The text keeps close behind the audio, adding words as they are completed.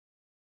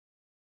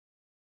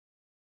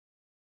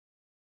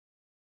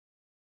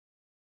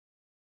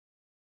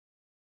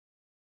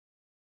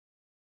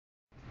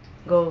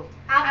Go.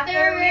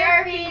 After we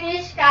are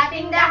finished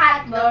cutting the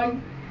hot dog,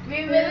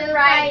 we will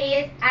fry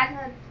it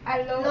at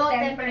a low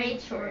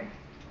temperature.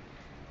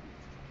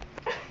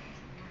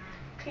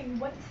 Okay,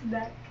 what's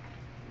that?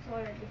 It's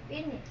already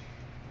finished.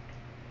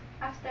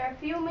 After a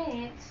few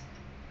minutes,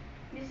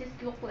 this is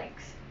look like.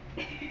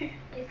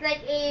 It's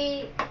like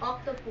a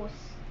octopus.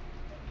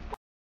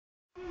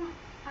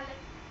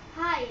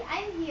 Hi,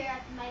 I'm here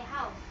at my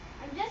house.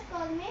 I'm just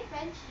calling my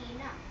friend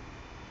Sheena.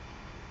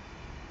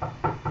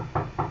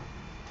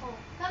 Oh,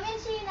 come in,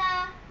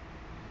 Sheena.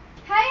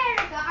 Hi,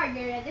 Erika. Are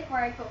you ready for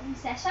our cooking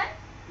session?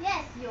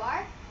 Yes, you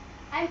are.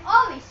 I'm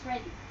always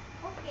ready.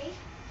 Okay.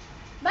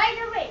 By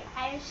the way,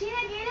 I'm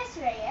Sheena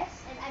Reyes.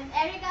 And I'm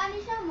ERIKA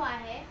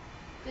MUAJE.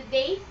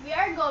 Today, we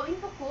are going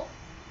to cook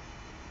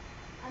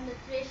A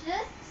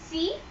nutritious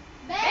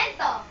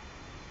Bento.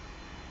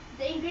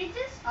 The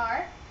ingredients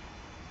are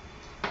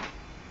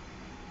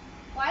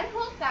 1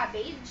 whole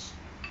cabbage,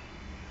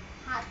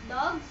 hot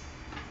dogs,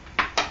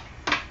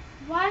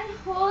 1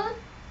 whole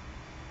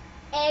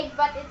egg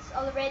but it's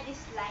already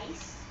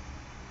sliced,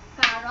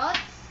 carrots,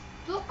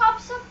 2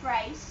 cups of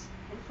rice,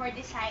 and for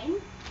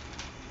design,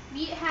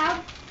 we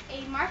have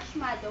a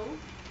marshmallow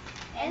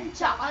and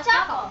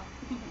choco.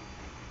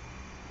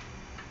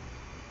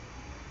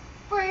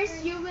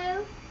 First, you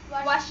will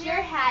wash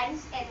your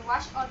hands and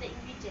wash all the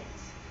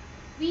ingredients.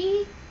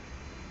 We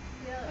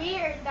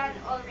are done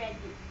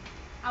already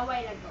a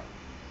while ago.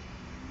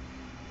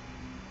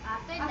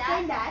 After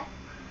After that,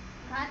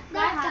 cut the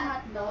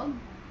hot dog.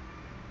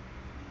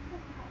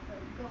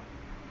 Go.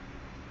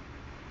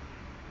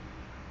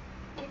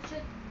 It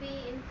should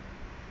be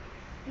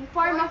In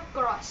form of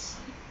cross.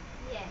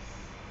 yes.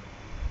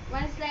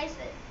 1 slice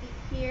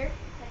here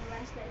and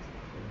 1 slice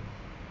here.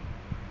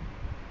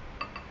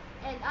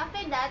 And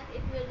after that,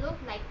 it will look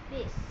like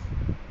this.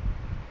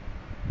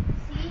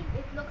 See,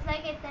 it looks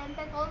like a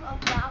tentacle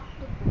of the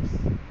octopus.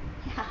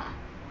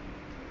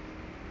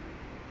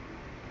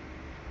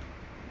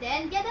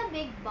 Then get a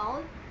big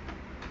bowl.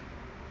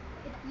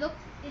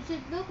 It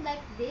should look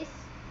like this.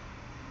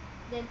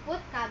 Then put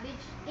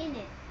cabbage in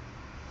it.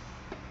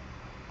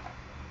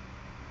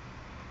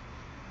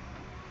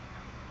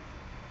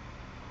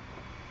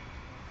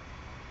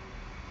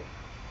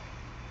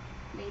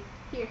 Wait,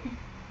 here.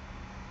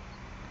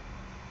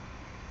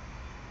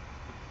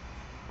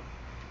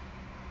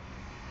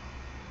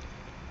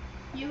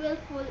 You will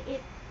pull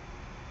it.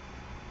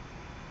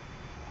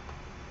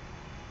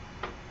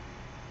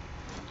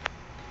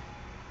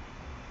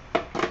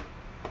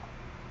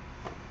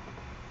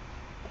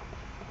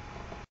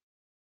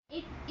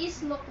 It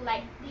is look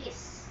like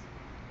this.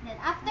 Then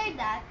after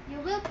that, you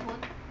will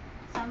put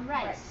some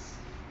rice.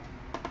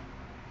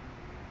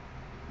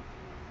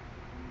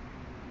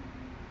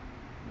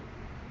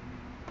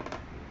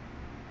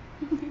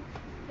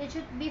 It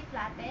should be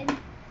flattened.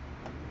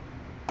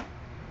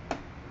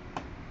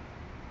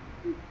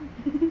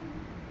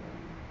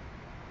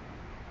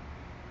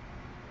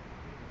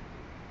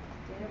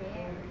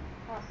 There.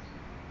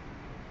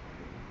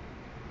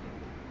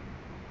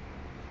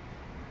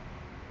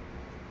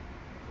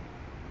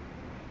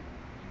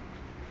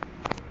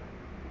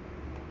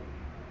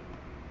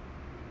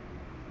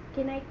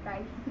 Can I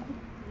try?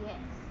 Yes.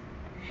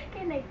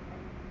 Can I try?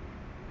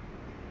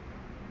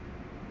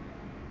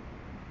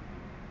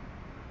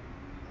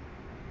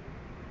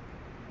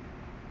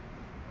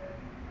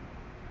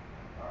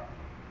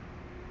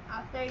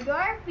 After you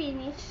are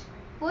finished,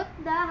 put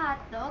the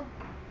hot dog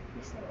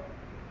Just like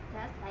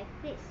that. just like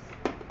this.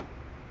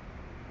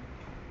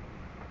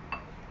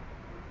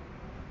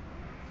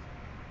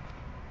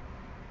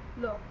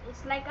 Look,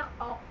 it's like an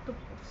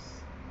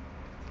octopus.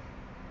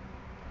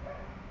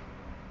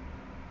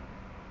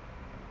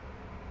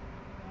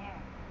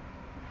 There.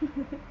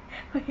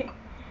 Okay.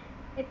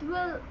 It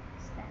will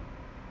stand.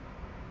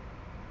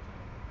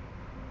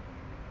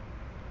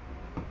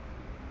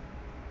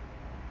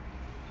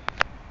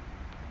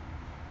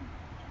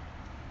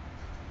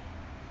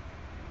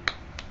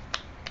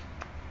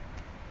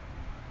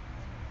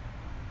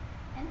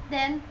 And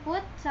then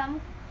put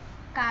some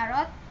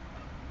carrot.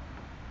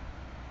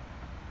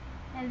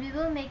 And we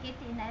will make it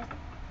in a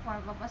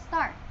form of a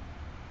star.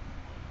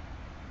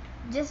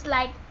 Just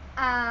like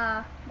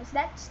what's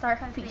that?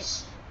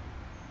 Starfish.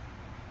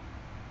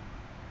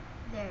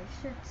 There,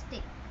 should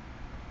stick.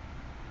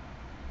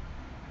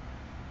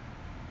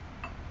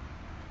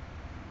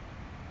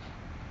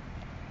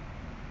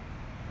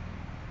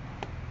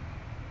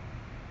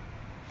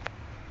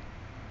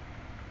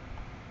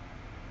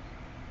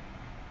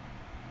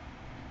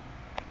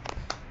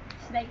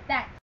 Just like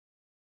that.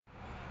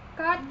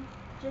 Cut.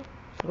 Just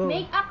Go.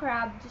 make a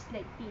crab just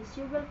like this.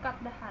 You will cut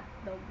the hot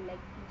dog like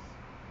this.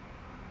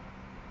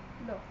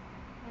 Look.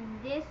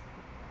 And this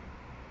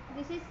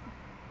is its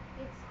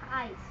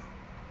eyes.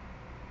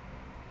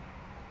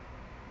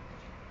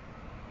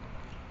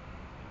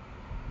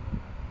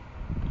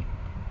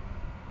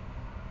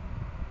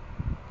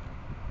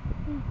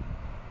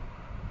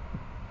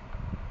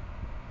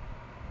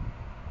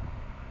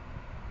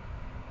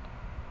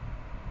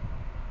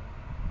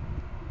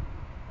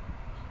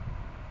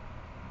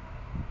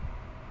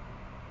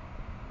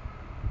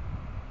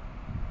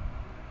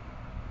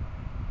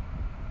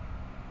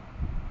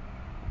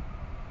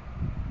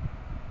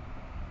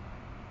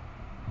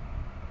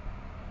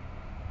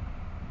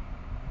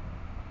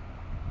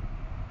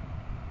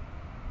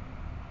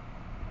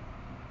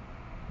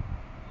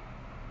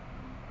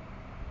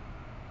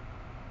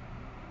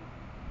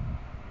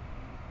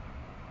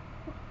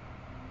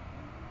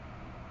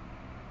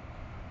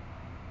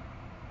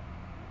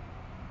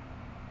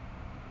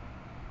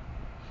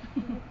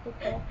 Oh,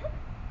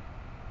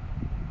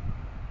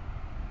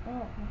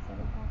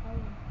 magsalita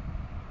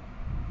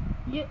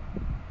kayo.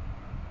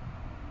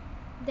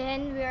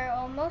 Then we are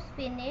almost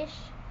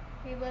finished.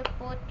 We will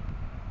put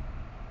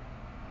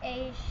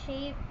a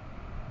shape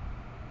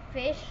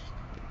fish.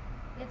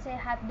 Let's say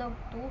hot dog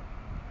too.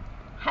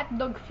 Hot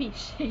dog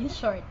fish, in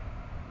short.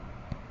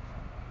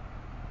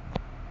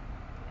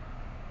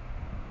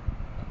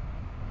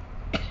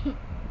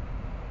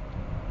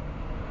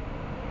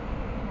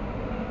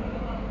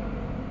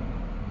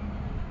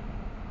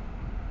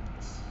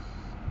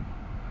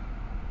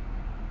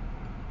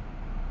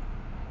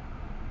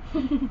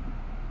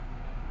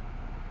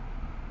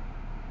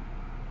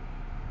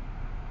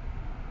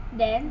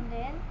 Then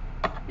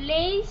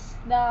place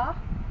the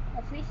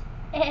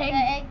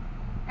egg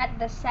at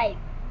the side.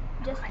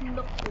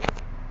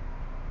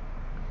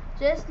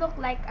 Just look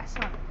like a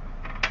sun.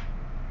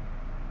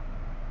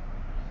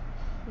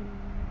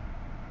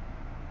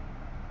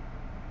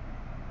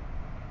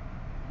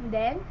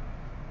 Then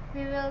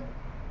We will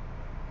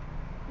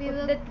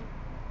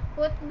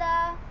put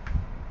the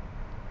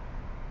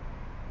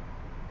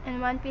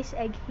and one piece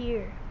egg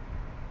here.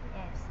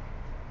 yes.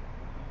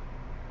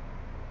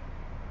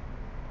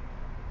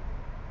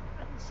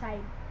 At the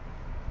side.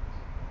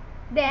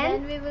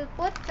 Then Then we will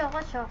put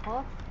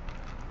choco.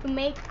 to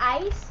make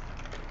ice,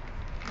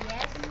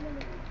 Yes.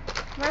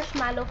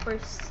 marshmallow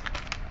first.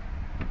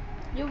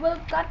 You will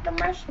cut the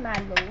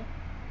marshmallow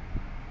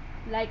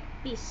like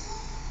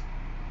this.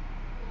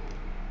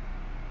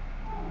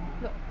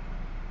 Look.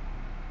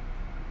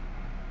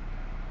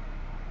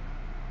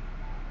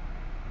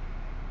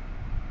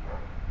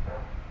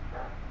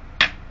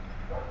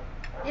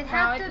 It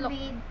Now has it to look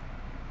be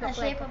the like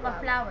shape a of a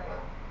flower.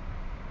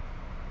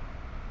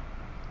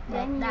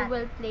 Then Like you that.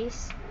 will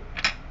place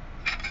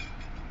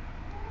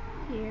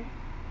here.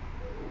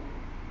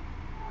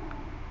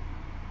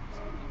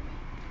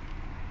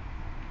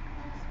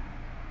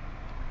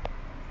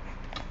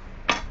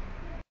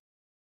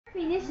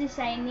 Finish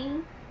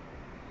designing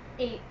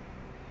a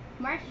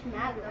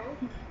marshmallow.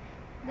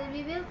 Then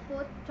we will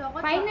put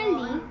choco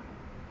Finally, on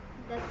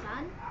the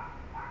sun.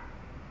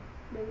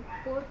 we will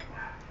put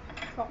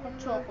We will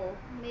choco.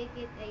 make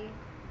it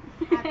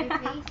a happy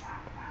face.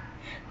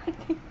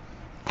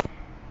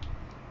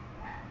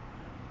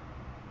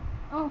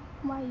 Oh,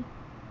 why?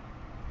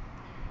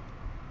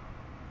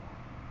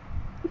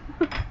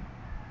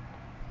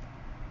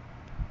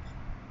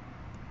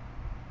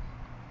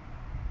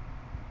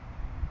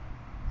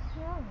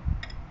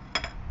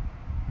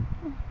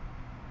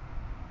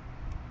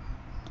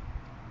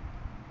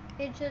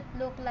 It should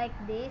look like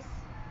this.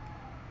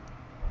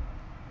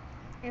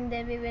 And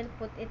then we will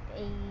put it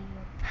a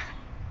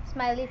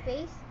smiley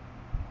face.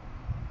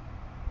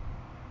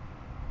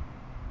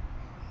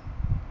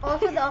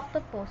 Also the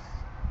octopus.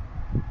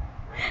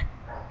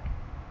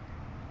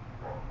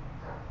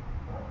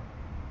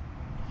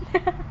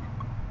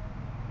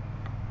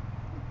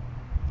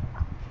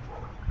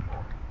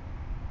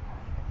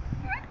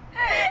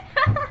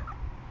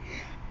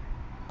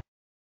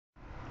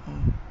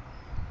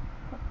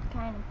 What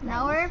kind of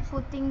Now we're nice?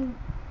 putting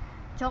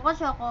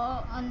choco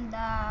on the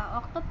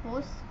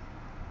octopus.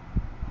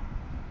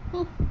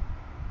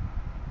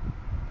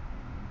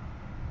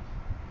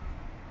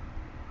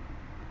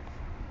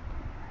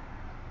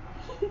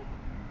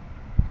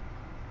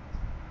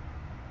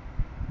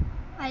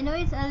 I know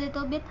it's a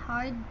little bit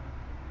hard.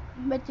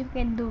 But you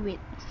can do it.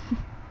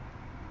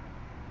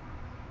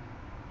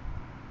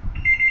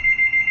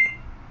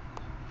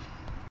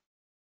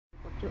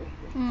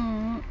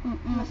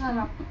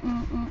 Masarap.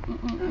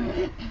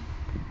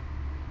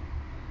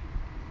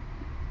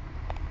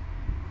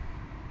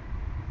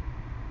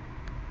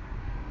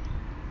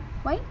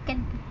 Why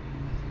can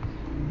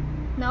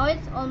Now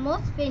it's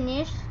almost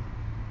finished.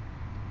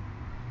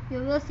 You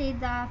will see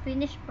the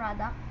finished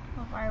product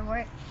of our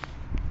work.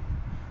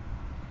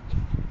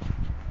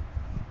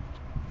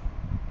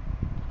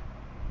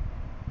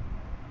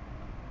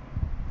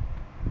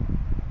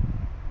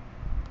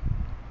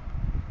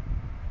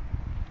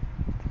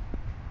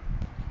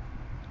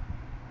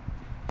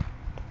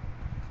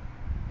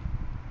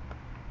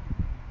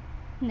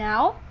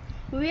 Now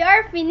we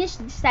are finished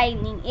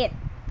designing it.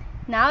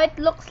 Now it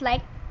looks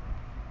like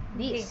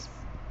this.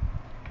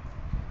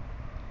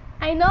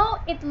 I know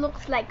it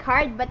looks like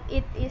hard, but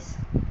it is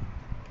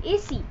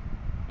easy,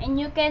 and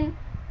you can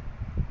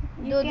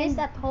Do this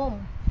at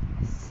home.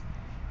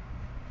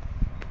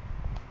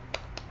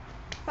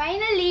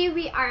 Finally,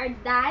 we are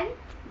done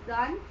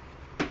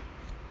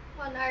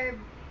On our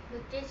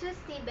nutritious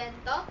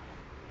bento.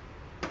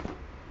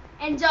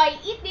 Enjoy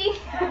eating.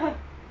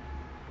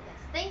 Yes.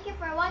 Thank you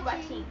for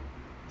watching.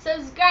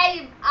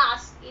 Subscribe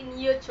us in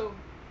YouTube,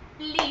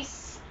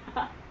 please.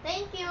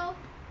 Thank you.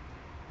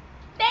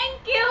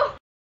 Thank you.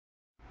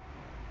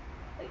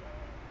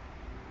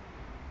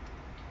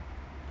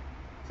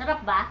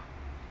 Sarap ba?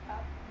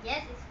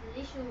 Yes, it's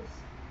delicious.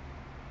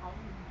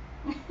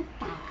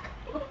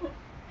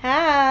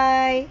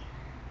 Hi!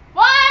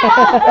 Wow!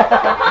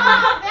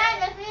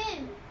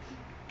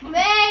 Wait!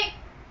 Wait.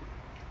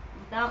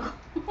 Ako.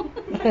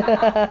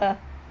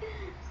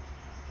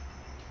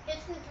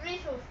 It's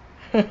nutritious.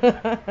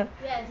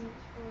 Yes.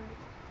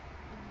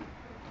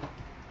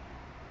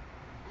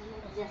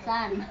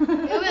 Diyasan.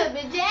 You will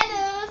be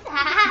jealous.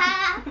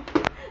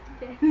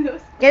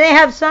 Can I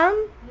have some?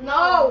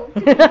 No.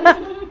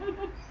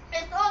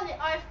 It's only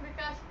ours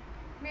because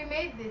we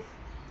made this.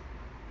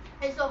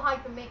 It's so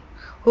hard to make.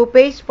 Who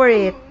pays for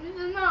it? This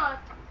is not.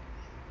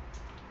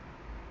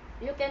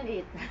 You can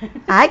eat.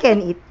 I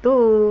can eat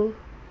too.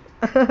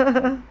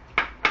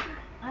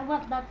 I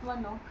want that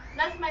one, no?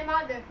 That's my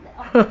mother.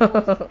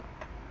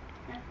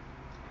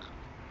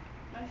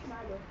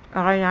 Marshmallow.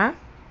 Okay na?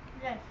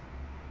 Yes.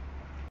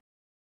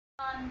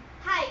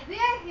 Hi, we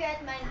are here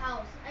at my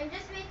house. I'm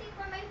just waiting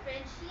for my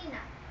friend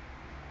Sheena.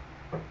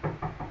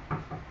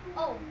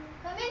 Oh,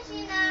 come in,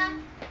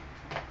 Sheena.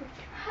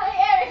 Hi,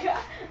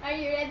 Erika. Are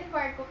you ready for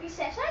our cooking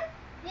session?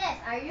 Yes,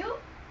 are you?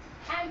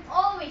 I'm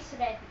always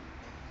ready.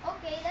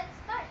 Okay, let's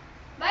start.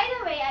 By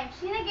the way, I'm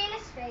SHEENA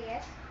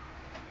REYES.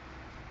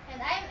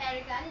 And I'm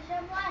ERIKA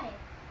MUAJE.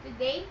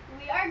 Today,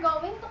 we are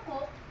going to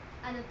cook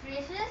A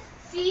nutritious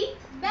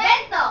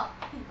Bento.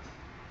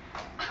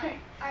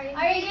 Our Our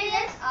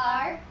ingredients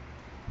are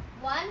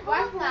one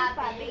one whole whole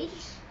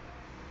cabbage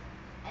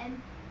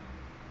and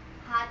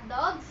hot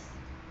dogs,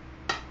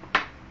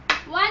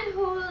 one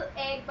whole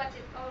egg, but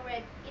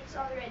it's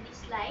already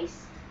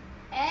sliced.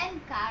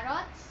 and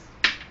carrots.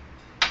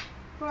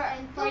 For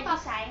two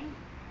cups. design.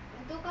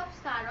 2 cups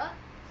carrot.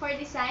 For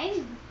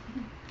design.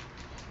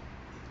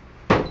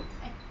 2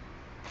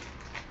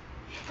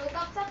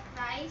 cups of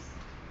rice.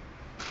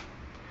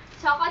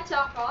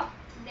 Choco.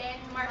 Then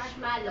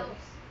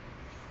marshmallows.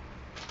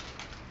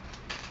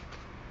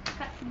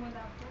 Cut mo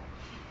na po.